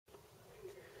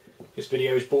This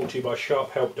video is brought to you by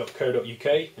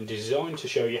sharphelp.co.uk and designed to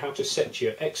show you how to set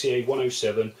your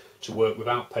XEA107 to work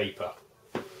without paper.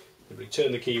 Simply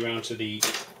turn the key around to the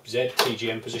Z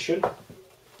PGM position.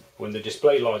 When the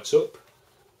display lights up,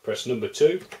 press number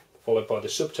 2, followed by the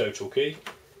subtotal key,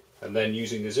 and then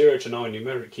using the 0 to 9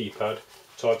 numeric keypad,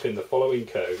 type in the following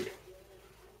code: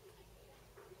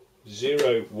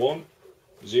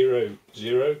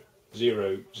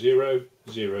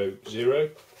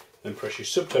 01000000, then press your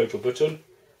subtotal button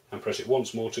and press it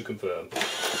once more to confirm.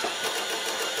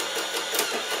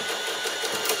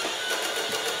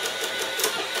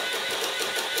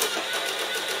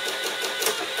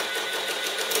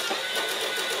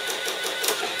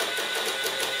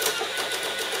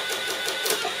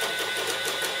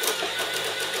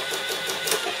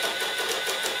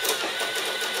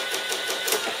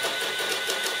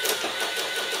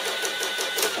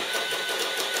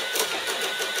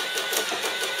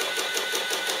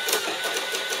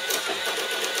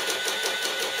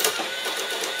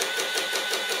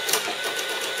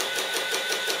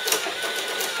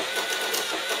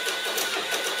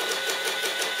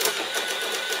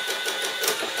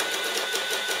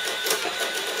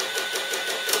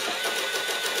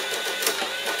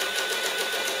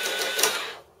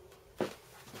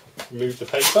 Remove the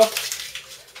paper,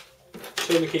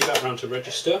 turn the key back round to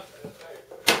register,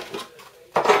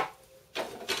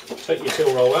 take your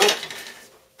till roll out,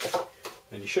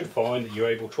 and you should find that you're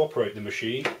able to operate the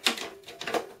machine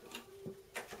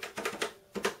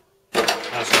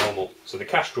as normal. So the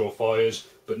cash drawer fires,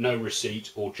 but no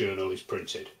receipt or journal is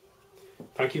printed.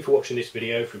 Thank you for watching this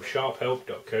video from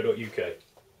sharphelp.co.uk.